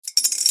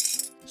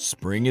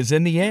Spring is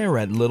in the air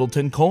at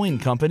Littleton Coin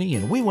Company,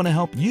 and we want to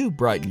help you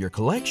brighten your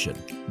collection.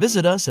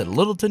 Visit us at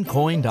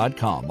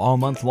littletoncoin.com all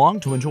month long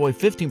to enjoy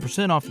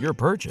 15% off your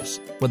purchase.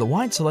 With a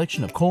wide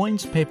selection of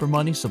coins, paper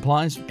money,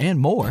 supplies, and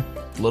more,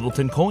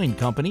 Littleton Coin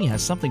Company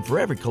has something for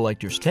every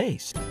collector's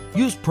taste.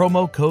 Use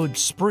promo code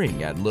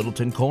SPRING at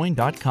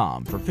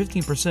littletoncoin.com for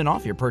 15%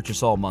 off your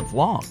purchase all month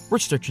long.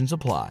 Restrictions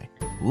apply.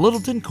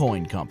 Littleton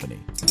Coin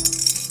Company.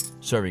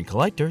 Serving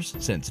collectors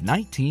since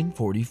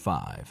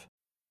 1945.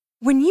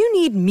 When you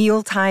need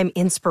mealtime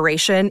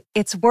inspiration,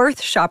 it's worth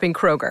shopping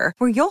Kroger,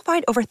 where you'll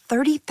find over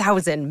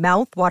 30,000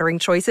 mouth-watering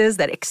choices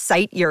that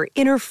excite your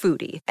inner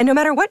foodie. And no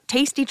matter what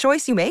tasty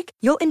choice you make,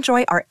 you'll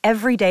enjoy our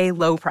everyday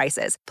low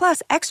prices,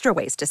 plus extra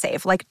ways to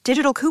save, like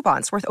digital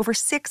coupons worth over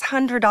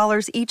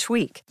 $600 each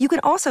week. You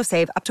can also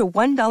save up to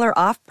 $1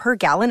 off per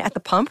gallon at the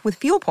pump with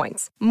fuel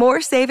points.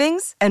 More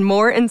savings and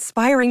more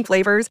inspiring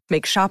flavors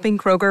make shopping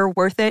Kroger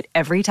worth it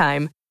every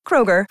time.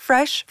 Kroger,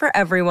 fresh for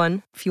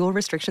everyone. Fuel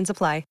restrictions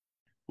apply.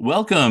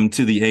 Welcome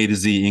to the A to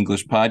Z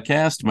English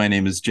podcast. My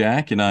name is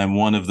Jack, and I'm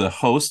one of the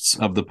hosts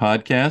of the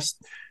podcast.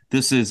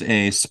 This is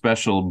a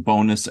special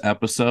bonus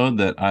episode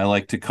that I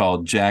like to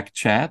call Jack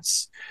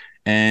Chats.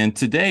 And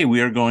today we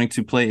are going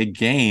to play a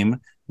game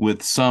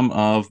with some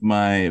of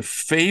my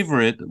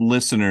favorite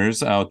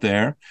listeners out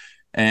there.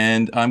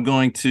 And I'm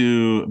going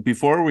to,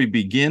 before we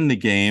begin the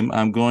game,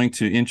 I'm going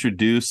to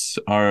introduce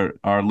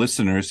our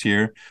listeners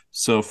here.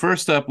 So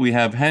first up, we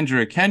have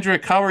Hendrik.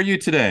 Hendrik, how are you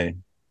today?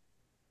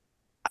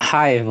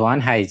 Hi,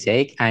 everyone. Hi,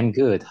 Jake. I'm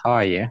good. How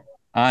are you?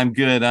 I'm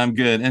good.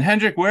 And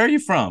Hendrik, where are you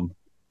from?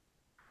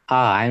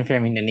 I'm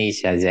from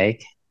Indonesia,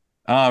 Jake.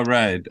 All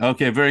right.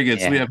 Okay, very good.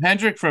 Yeah. So we have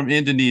Hendrik from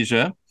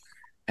Indonesia.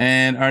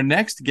 And our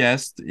next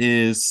guest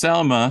is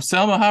Selma.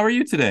 Selma, how are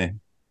you today?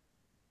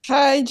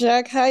 Hi,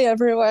 Jack. Hi,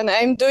 everyone.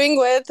 I'm doing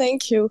well,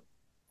 thank you.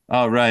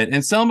 All right.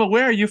 And Selma,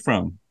 where are you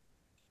from?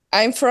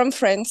 I'm from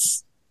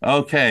France.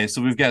 Okay,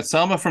 so we've got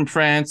Selma from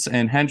France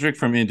and Hendrik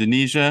from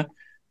Indonesia.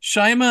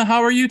 Shaima,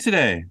 how are you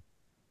today?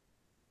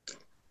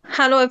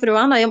 Hello,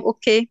 everyone. I am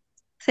okay.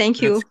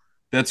 Thank you.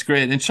 That's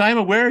great. And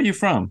Shaima, where are you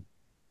from?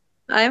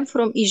 I am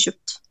from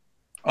Egypt.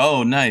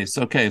 Oh, nice.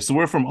 Okay, so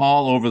we're from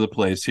all over the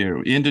place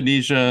here.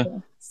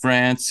 Indonesia,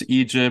 France,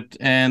 Egypt.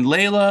 And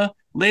Layla,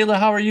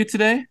 how are you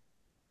today?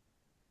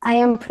 I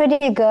am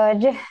pretty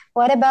good.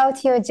 What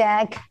about you,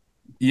 Jack?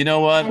 You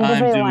know what? And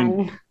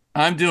everyone?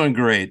 I'm doing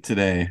great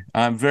today.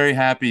 I'm very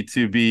happy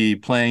to be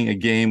playing a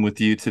game with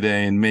you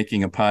today and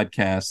making a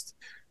podcast.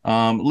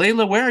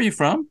 Layla, where are you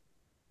from?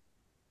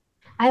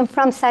 I'm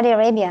from Saudi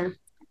Arabia.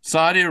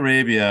 Saudi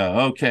Arabia.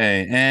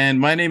 Okay. And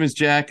my name is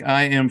Jack.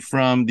 I am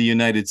from the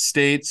United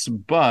States,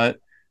 but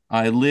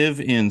I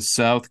live in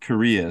South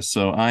Korea.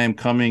 So I am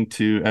coming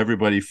to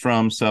everybody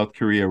from South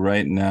Korea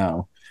right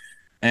now.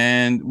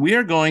 And we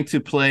are going to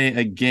play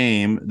a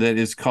game that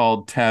is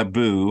called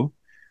Taboo.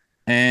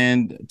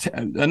 And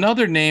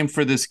another name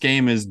for this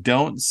game is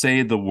Don't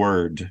Say the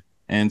Word.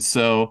 And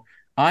so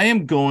I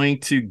am going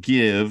to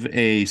give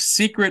a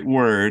secret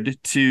word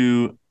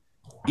to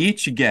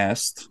each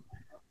guest,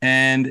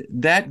 and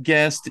that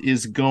guest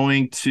is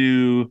going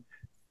to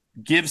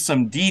give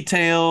some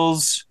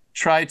details,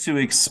 try to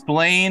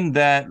explain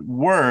that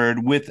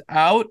word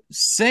without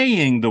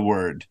saying the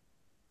word.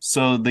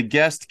 So the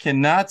guest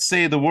cannot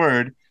say the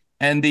word,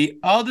 and the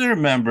other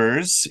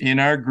members in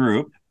our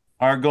group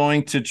are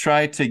going to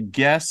try to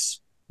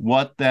guess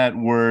what that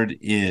word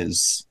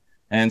is.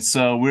 And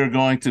so we're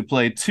going to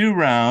play 2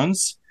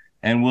 rounds,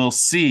 and we'll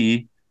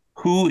see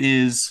who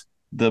is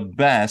the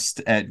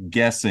best at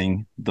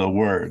guessing the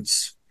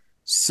words.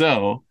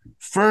 So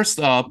first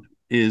up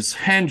is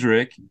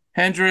Hendrik.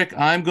 Hendrik,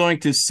 I'm going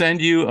to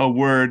send you a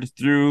word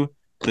through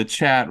the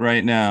chat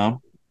right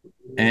now.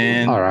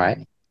 And all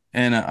right.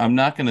 And I'm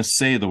not going to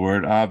say the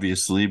word,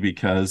 obviously,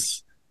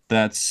 because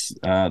that's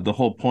the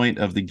whole point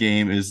of the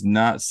game is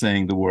not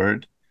saying the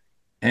word.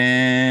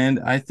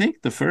 And I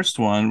think the first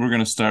one, we're going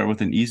to start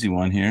with an easy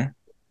one here.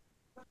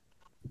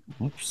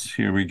 Oops,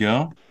 here we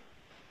go.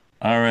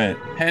 All right.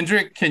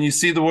 Hendrik, can you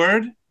see the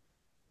word?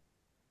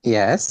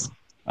 Yes.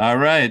 All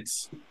right.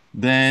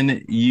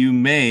 Then you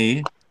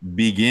may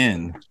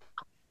begin.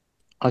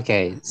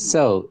 Okay,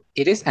 so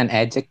it is an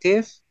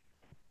adjective,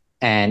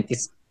 and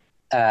it's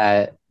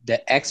the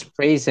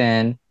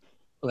expression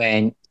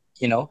when,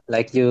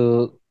 like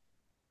you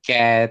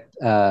get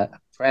a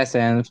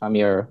present from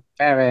your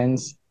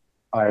parents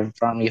or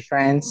from your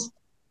friends.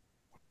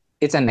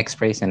 It's an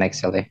expression,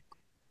 actually,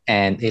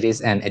 and it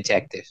is an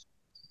adjective.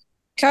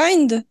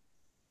 Kind.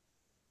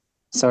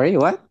 Sorry,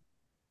 what?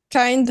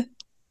 Kind.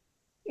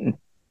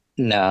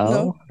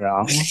 No,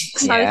 wrong.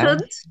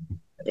 Excited?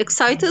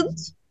 Excited?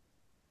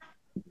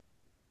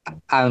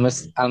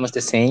 Almost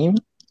the same.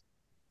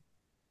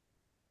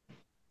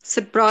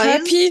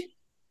 Surprised? Happy.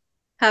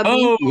 Happy?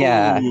 Oh,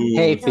 Yeah,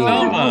 happy.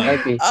 Salma.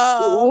 Happy.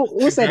 Oh.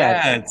 Who said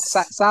that?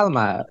 Congrats.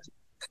 Salma.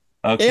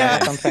 Okay. Yeah.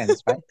 Some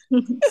friends, right?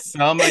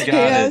 Selma got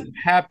Yeah. it.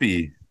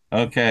 Happy.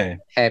 Okay.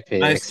 Happy.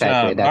 Nice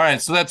Exactly. job. All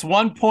right. So that's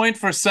 1 point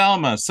for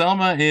Selma.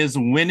 Selma is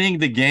winning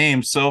the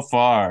game so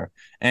far.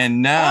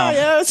 And now,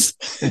 yes.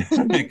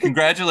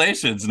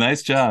 congratulations.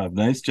 Nice job.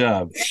 Nice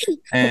job.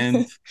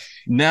 And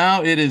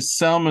now it is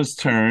Selma's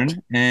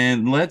turn.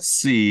 And let's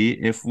see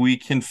if we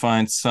can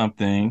find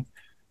something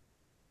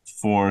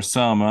for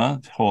Selma.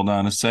 Hold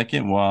on a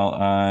second while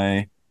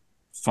I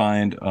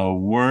find a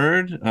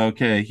word.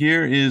 Okay,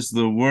 here is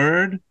the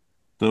word.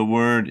 The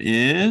word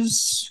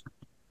is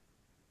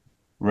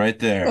right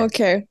there.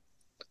 Okay.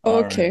 All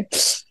Okay.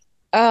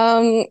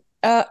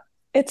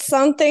 It's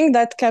something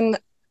that can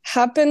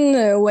happen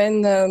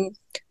when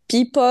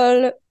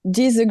people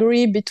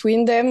disagree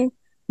between them,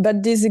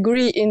 but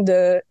disagree in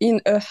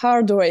a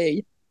hard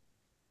way.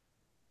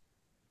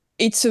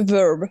 It's a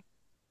verb.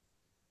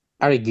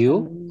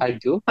 Argue.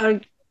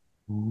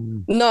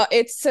 No,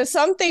 it's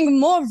something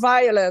more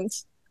violent.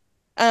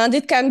 And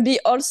it can be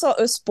also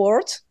a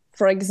sport,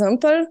 for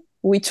example,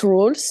 with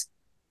rules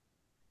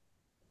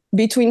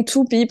between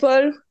two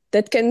people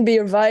that can be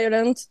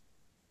violent.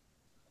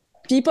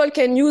 People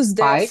can use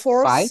their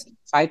force.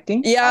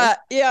 Fighting. Yeah,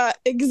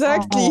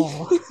 exactly.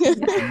 Oh.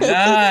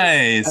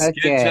 Nice. Okay.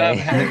 Good job,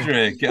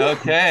 Hendrik.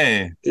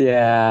 Okay.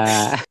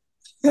 Yeah.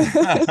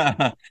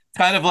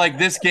 Kind of like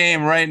this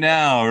game right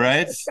now,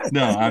 right?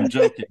 No, I'm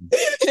joking.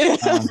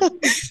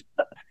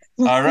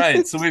 All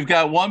right. So we've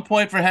got 1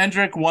 point for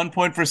Hendrik, 1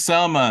 point for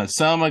Selma.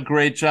 Selma,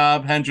 great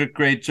job. Hendrik,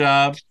 great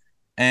job.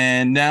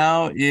 And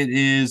now it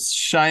is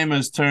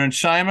Shaima's turn.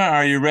 Shaima,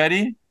 are you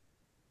ready?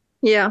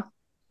 Yeah.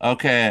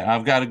 Okay,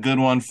 I've got a good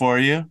one for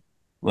you.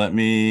 Let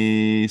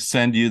me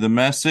send you the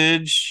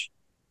message.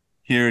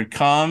 Here it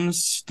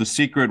comes. The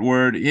secret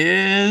word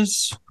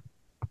is...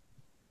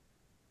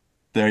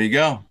 There you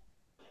go.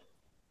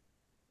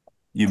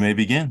 You may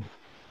begin.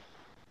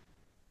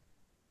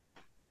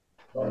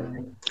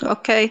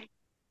 Okay.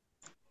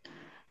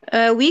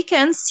 We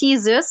can see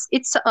this.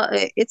 It's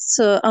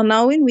a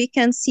noun. We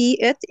can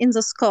see it in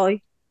the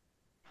sky.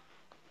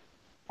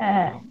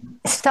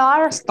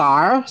 Star.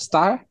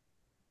 Star.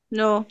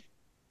 No.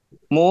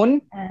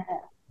 Moon.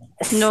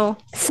 No.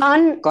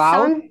 Sun.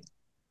 Cloud. Sun.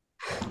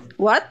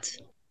 What?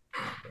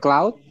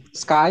 Cloud.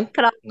 Sky.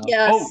 Cloud. No.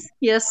 Yes. Oh.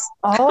 Yes.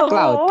 Oh.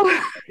 Cloud.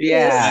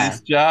 Yeah. Nice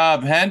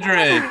job,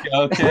 Hendrik.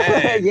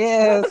 Okay.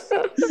 Yes.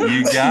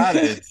 You got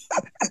it.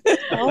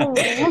 Oh.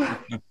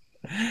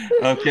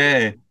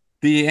 Okay.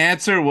 The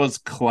answer was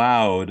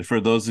cloud. For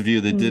those of you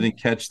that didn't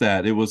catch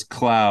that, it was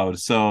cloud.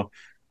 So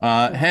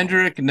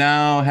Hendrik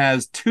now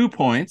has 2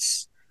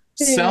 points.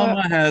 Yeah.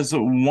 Selma has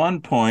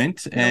 1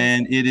 point,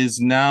 and it is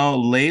now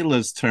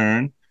Layla's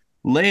turn.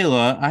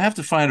 Layla, I have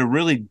to find a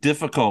really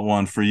difficult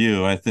one for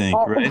you, I think,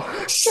 Oh. right?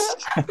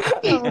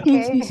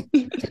 Okay.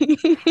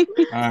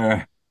 All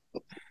right.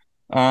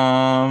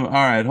 All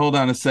right, hold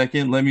on a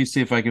second. Let me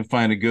see if I can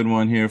find a good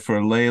one here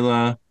for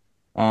Layla.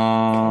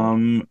 All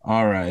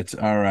right.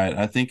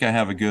 I think I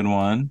have a good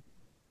one.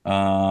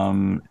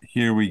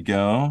 Here we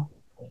go.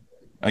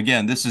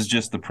 Again, this is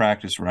just the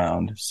practice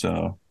round,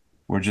 so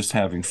we're just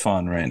having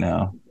fun right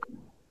now.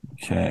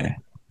 Okay.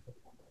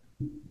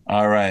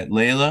 All right,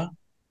 Layla,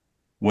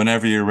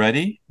 whenever you're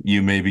ready,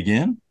 you may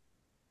begin.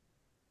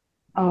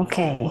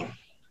 Okay.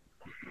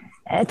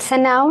 It's a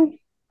noun.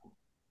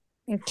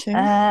 Okay.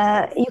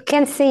 You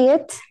can see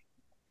it.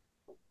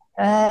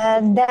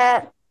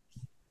 The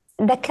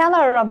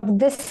color of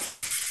this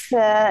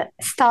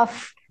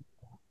stuff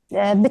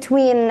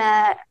between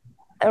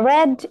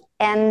red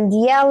and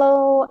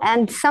yellow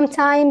and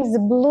sometimes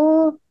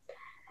blue.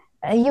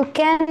 You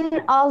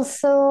can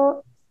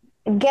also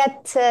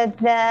get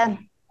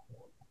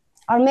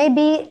or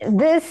maybe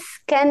this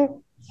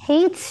can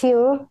heat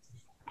you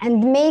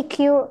and make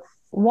you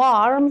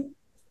warm.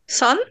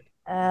 Sun?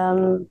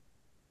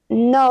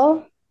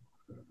 No.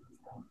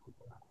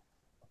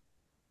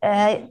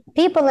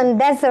 People in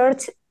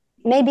desert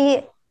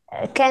maybe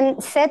can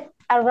sit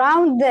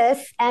around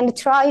this and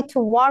try to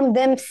warm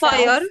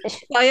themselves.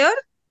 Fire?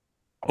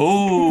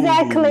 Oh,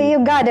 Exactly,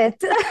 you got it.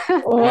 very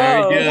You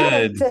got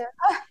good. it.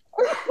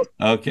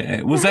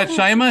 Okay, was that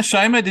Shaima?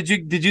 Shaima,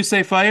 did you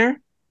say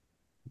fire?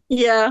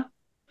 Yeah.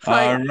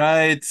 Fire. All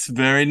right,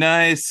 very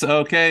nice.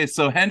 Okay,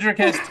 so Hendrik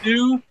has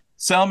 2,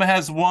 Selma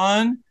has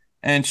 1,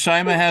 and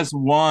Shaima has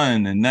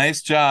 1.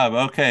 Nice job.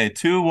 Okay,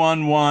 2,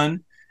 1,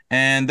 1.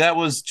 And that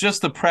was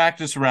just the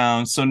practice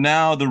round. So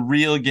now the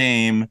real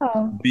game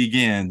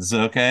begins.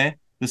 Okay,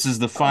 this is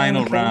the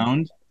final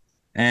round.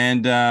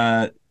 And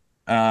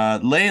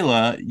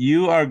Layla,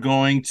 you are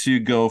going to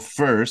go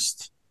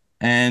first.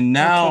 And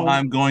now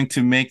I'm going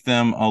to make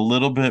them a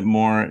little bit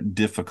more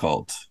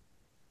difficult.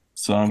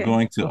 So I'm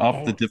going to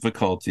up the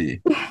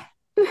difficulty.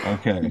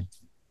 Okay.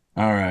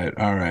 All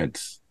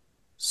right.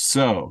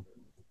 So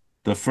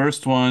the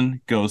first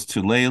one goes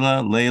to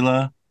Layla.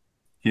 Layla,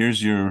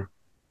 here's your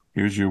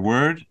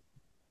word.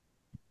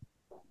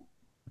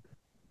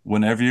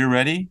 Whenever you're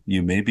ready,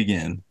 you may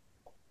begin.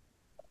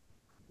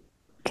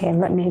 Okay,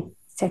 let me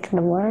check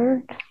the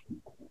word.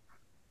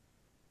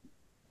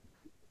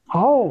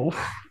 Oh.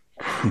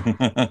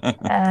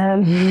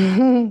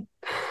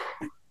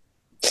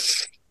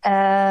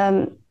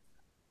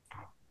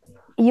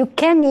 You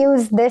can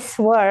use this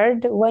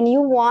word when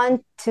you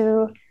want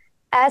to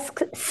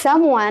ask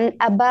someone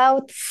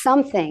about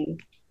something.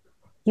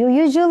 You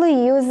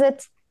usually use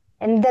it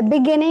in the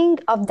beginning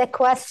of the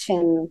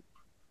question.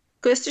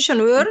 Question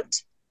word?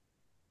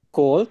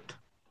 Cold.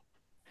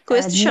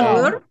 Question no.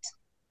 word?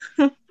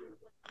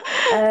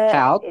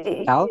 Help.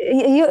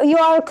 You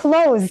are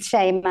close,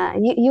 Shaima.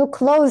 You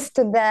close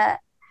to the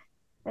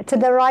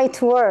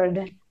right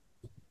word.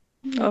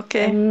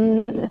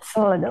 Okay. It's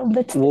a little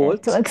bit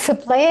Wood. to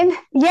explain.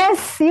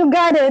 Yes, you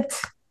got it.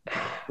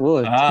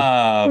 Wood.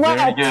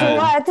 Very good.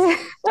 What?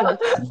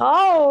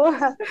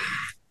 Oh,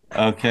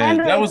 Okay,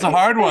 Henrik. that was a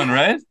hard one,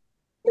 right?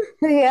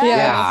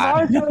 Yeah.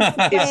 Hard to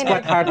explain It's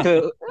quite hard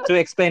to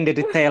explain the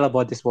detail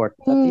about this word.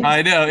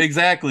 I know,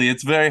 exactly.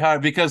 It's very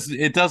hard because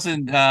it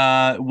doesn't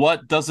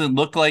what doesn't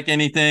look like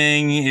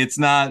anything. It's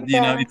not,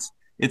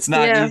 it's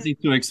not easy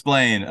to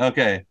explain.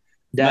 Okay.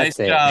 That's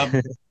Nice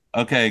job.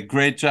 Okay,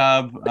 great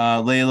job,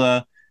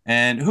 Layla.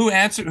 And who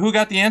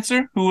got the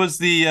answer? Who was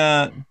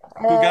the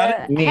who got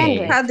it? Me.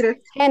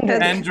 Hendrik.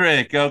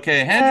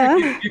 Okay,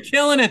 Hendrik, you're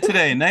killing it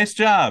today. Nice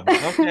job.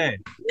 Okay.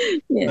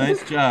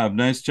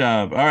 Nice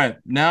job. All right,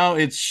 now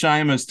it's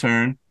Shaima's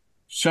turn.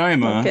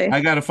 Shaima, Okay.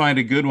 I got to find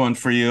a good one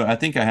for you. I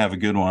think I have a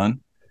good one.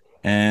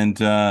 And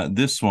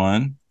this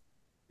one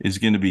is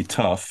going to be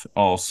tough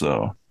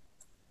also.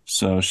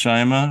 So,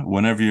 Shaima,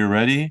 whenever you're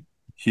ready,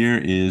 here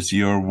is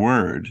your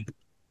word.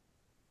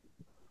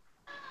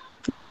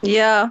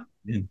 Yeah.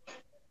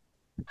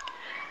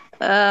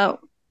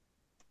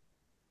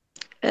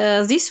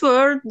 This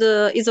word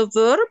is a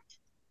verb.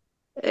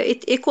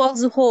 It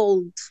equals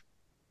hold.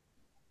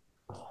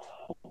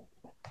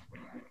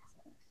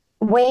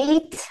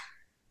 Wait.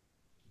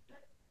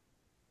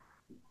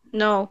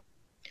 No.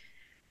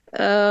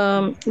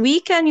 We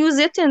can use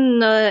it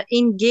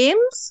in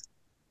games.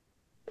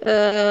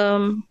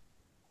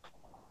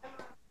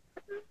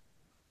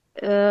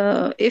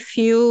 If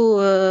you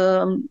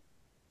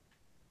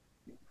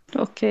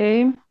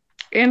okay.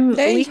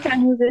 We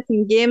can use it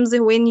in games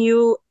when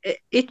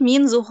it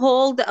means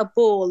hold a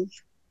ball.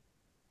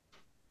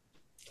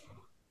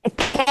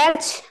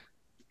 Catch.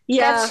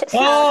 Yeah. Catch.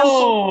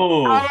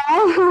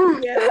 Oh,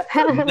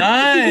 Yeah.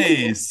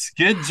 nice.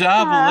 Good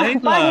job,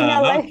 Layla.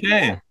 Finally.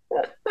 Okay.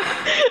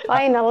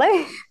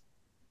 Finally.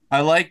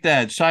 I like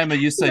that. Shaima,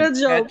 you said Good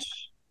job. catch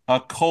a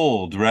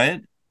cold,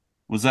 right?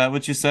 Was that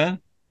what you said?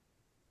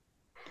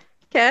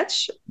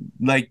 Catch.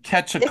 Like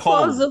catch a It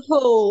cold. was a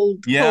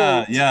hold.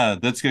 Yeah, Hold. yeah,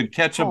 that's good.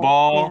 Catch a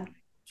ball,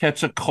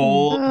 catch a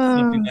cold,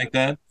 something like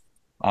that.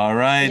 All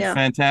right, Yeah.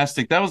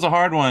 fantastic. That was a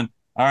hard one.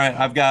 All right,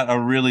 I've got a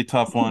really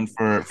tough one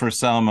for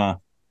Selma.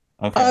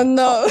 Okay. Oh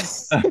no.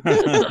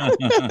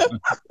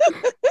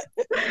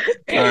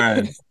 All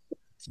right.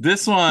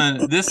 This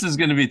is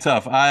going to be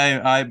tough.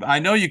 I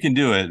know you can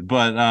do it,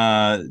 but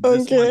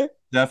this one's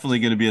definitely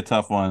going to be a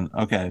tough one.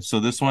 Okay, so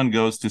this one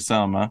goes to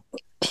Selma.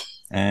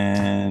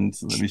 And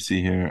let me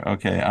see here.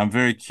 Okay, I'm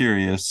very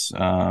curious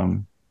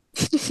how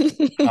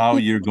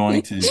you're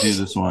going to do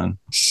this one.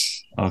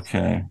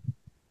 Okay.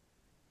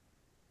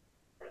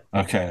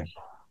 Okay.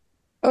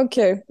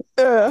 Okay.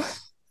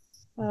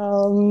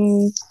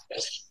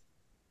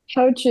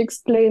 How to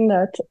explain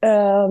that?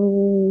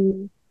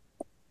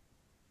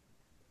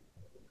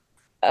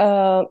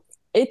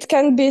 It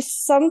can be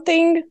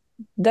something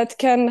that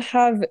can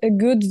have a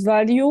good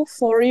value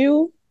for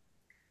you.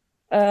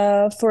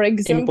 For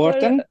example,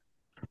 Important.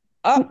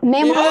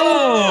 Memory.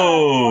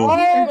 Oh!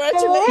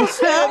 Congratulations!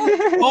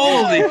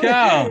 Holy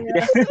cow!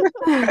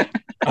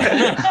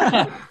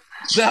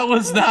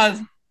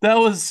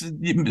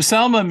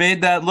 Selma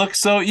made that look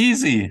so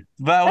easy.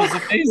 That was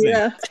amazing.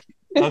 Yeah.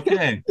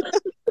 Okay.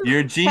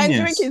 You're a genius.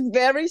 Hendrik is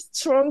very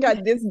strong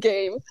at this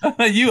game.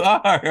 You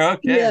are.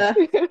 Okay. Yeah.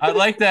 I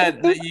like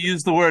that you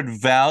use the word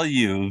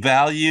value.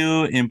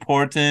 Value,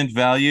 important,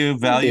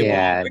 valuable.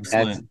 Yeah,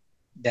 Excellent.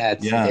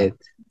 that's it.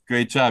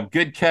 Great job.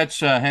 Good catch,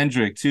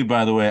 Hendrik, too,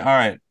 by the way. All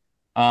right.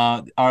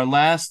 Our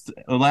last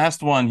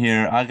one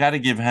here. I got to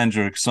give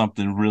Hendrik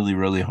something really,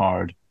 really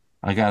hard.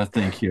 I got to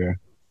think here.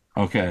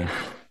 Okay.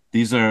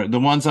 These are the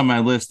ones on my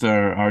list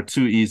are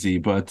too easy,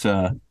 but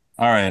all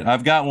right.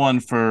 I've got one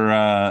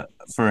for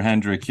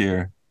Hendrik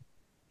here.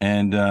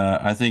 And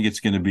I think it's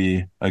going to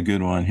be a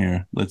good one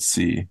here. Let's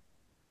see.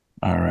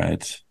 All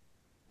right.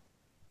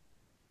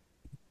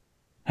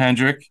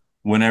 Hendrik,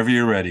 whenever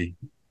you're ready.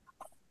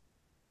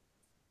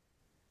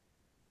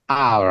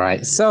 All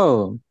right.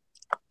 So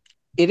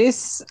it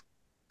is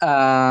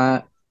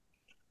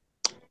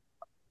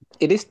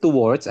two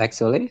words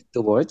actually,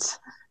 two words.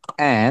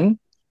 And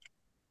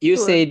you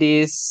say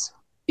these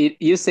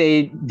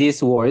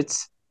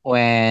words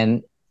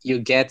when you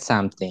get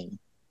something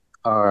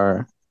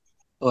or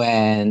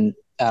when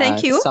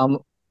Thank you.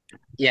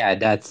 Yeah,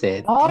 that's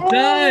it.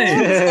 Nice.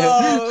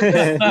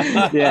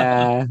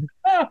 Yeah.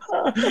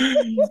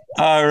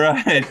 All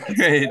right,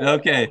 great.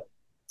 Okay.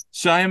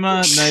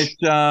 Shaima, nice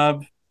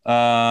job.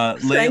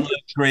 Layla,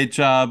 great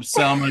job.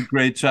 Selma,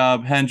 great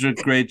job. Hendrik,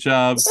 great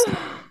job.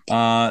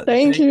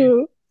 Thank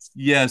you.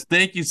 Yes,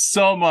 thank you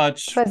so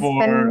much for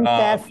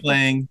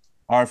playing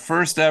our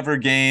first ever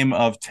game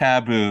of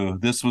Taboo.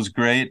 This was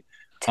great.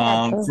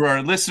 Taboo. For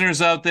our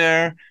listeners out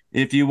there,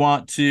 if you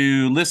want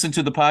to listen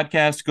to the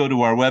podcast, go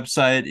to our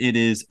website. It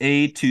is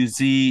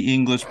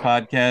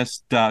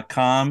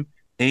a2zenglishpodcast.com,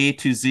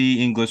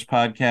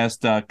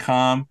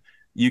 a2zenglishpodcast.com.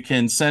 You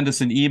can send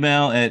us an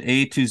email at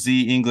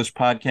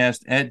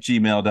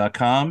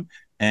a2zenglishpodcast@gmail.com,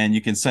 and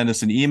you can send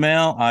us an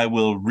email. I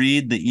will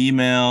read the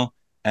email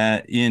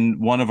in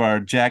one of our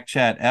Jack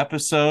Chat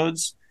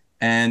episodes.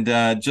 And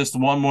just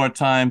one more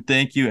time,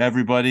 thank you,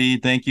 everybody.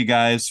 Thank you,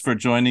 guys, for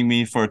joining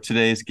me for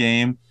today's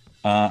game.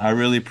 I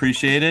really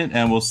appreciate it,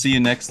 and we'll see you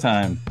next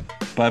time.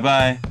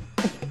 Bye-bye.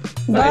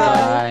 Bye.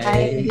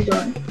 Bye.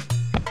 Bye.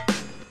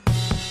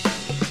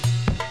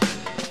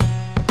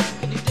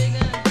 Can you dig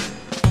that?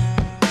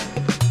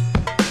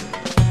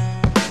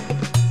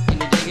 Can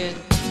you dig it?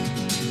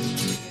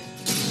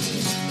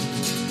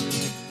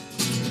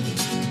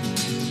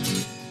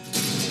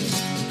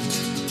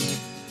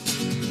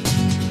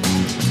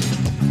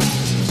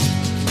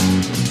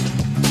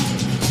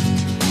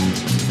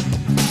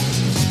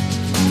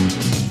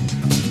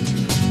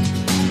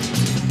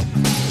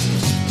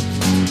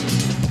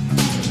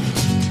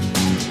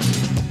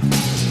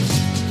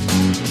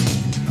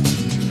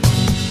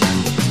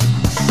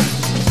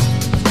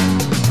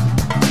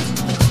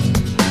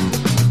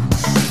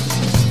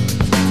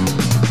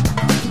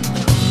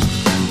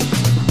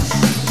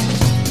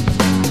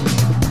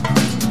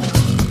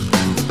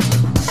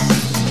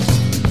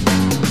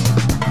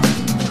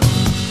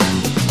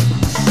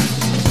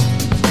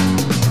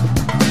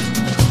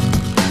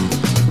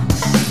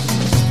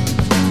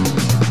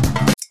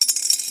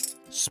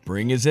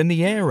 Spring is in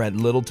the air at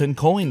Littleton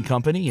Coin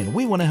Company, and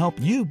we want to help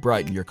you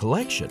brighten your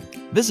collection.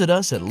 Visit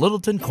us at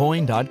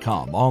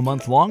littletoncoin.com all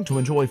month long to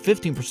enjoy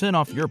 15%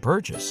 off your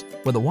purchase.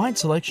 With a wide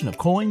selection of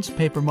coins,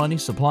 paper money,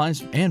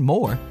 supplies, and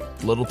more,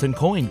 Littleton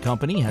Coin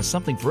Company has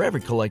something for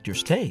every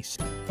collector's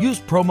taste. Use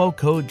promo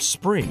code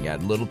SPRING at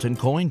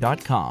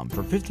littletoncoin.com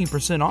for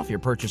 15% off your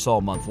purchase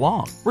all month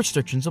long.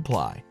 Restrictions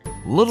apply.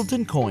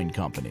 Littleton Coin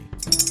Company.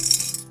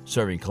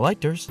 Serving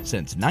collectors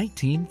since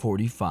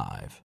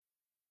 1945.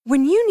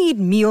 When you need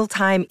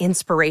mealtime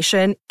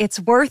inspiration,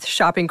 it's worth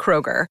shopping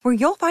Kroger, where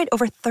you'll find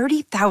over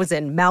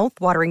 30,000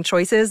 mouth-watering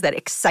choices that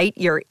excite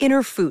your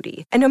inner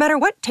foodie. And no matter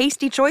what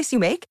tasty choice you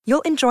make,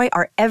 you'll enjoy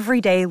our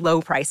everyday low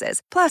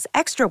prices, plus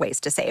extra ways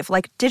to save,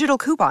 like digital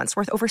coupons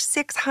worth over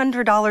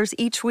 $600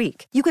 each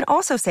week. You can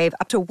also save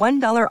up to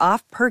 $1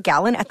 off per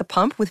gallon at the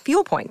pump with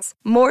fuel points.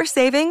 More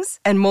savings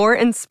and more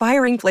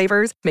inspiring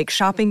flavors make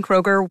shopping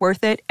Kroger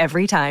worth it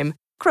every time.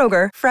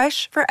 Kroger,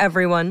 fresh for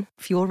everyone.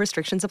 Fuel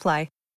restrictions apply.